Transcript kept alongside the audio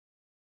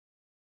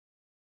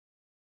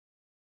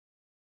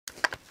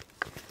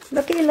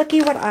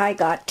Looky what I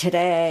got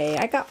today.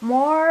 I got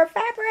more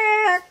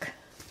fabric.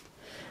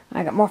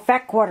 I got more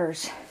fat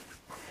quarters.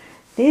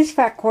 These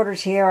fat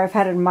quarters here I've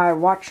had in my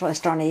watch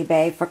list on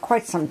eBay for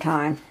quite some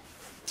time.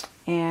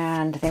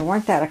 And they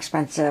weren't that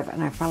expensive,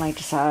 and I finally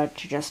decided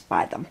to just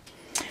buy them.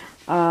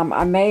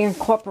 I may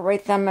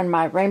incorporate them in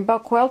my rainbow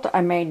quilt.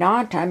 I may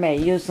not. I may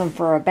use them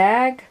for a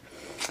bag.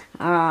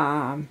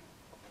 I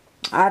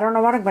don't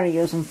know what I'm going to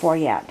use them for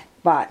yet,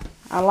 but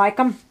I like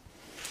them,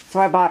 so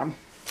I bought them.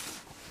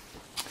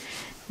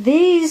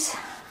 These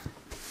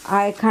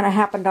I kind of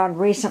happened on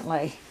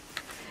recently,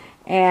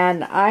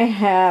 and I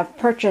have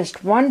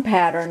purchased one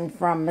pattern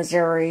from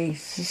Missouri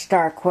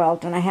Star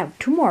Quilt, and I have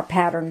 2 more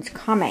patterns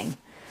coming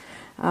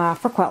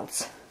for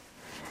quilts.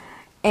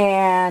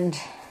 And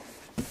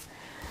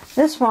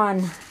this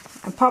one,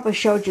 I probably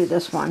showed you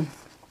this one,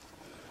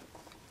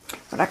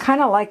 but I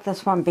kind of like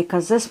this one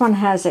because this one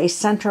has a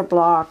center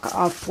block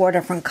of 4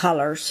 different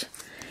colors,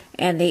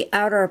 and the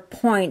outer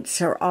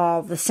points are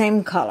all the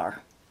same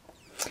color.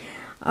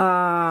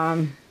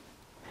 I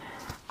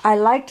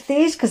liked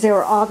these because they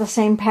were all the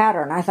same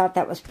pattern. I thought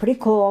that was pretty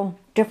cool.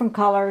 Different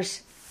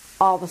colors,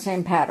 all the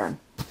same pattern.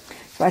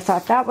 So I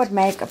thought that would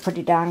make a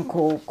pretty darn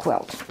cool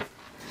quilt.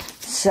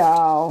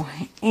 So,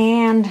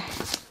 and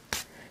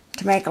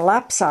to make a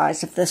lap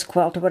size of this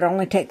quilt, it would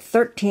only take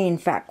 13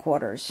 fat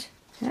quarters.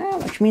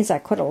 Which means I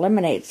could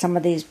eliminate some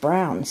of these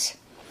browns.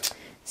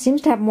 Seems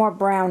to have more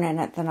brown in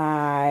it than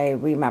I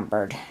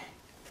remembered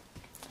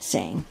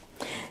seeing.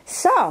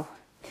 So,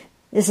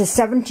 this is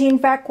 17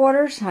 fat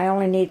quarters. I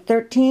only need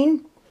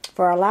 13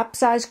 for a lap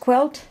size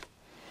quilt.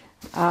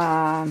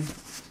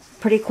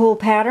 Pretty cool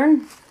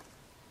pattern.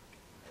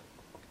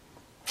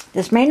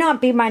 This may not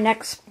be my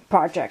next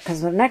project,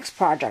 because the next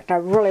project I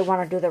really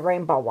want to do the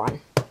rainbow one.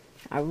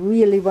 I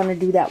really want to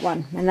do that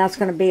one, and that's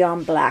going to be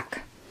on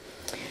black.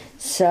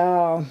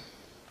 So,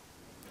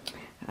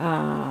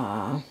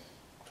 there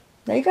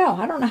you go.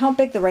 I don't know how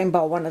big the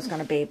rainbow one is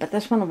going to be, but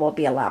this one will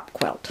be a lap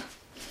quilt.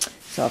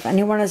 So if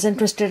anyone is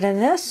interested in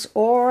this,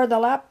 or the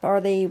lap, or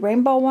the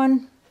rainbow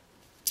one,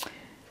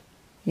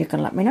 you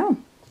can let me know.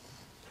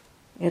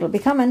 It'll be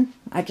coming.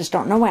 I just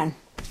don't know when.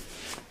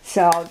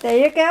 So there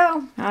you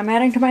go. I'm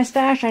adding to my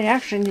stash. I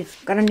actually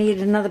going to need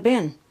another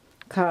bin,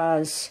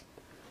 because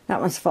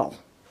that one's full.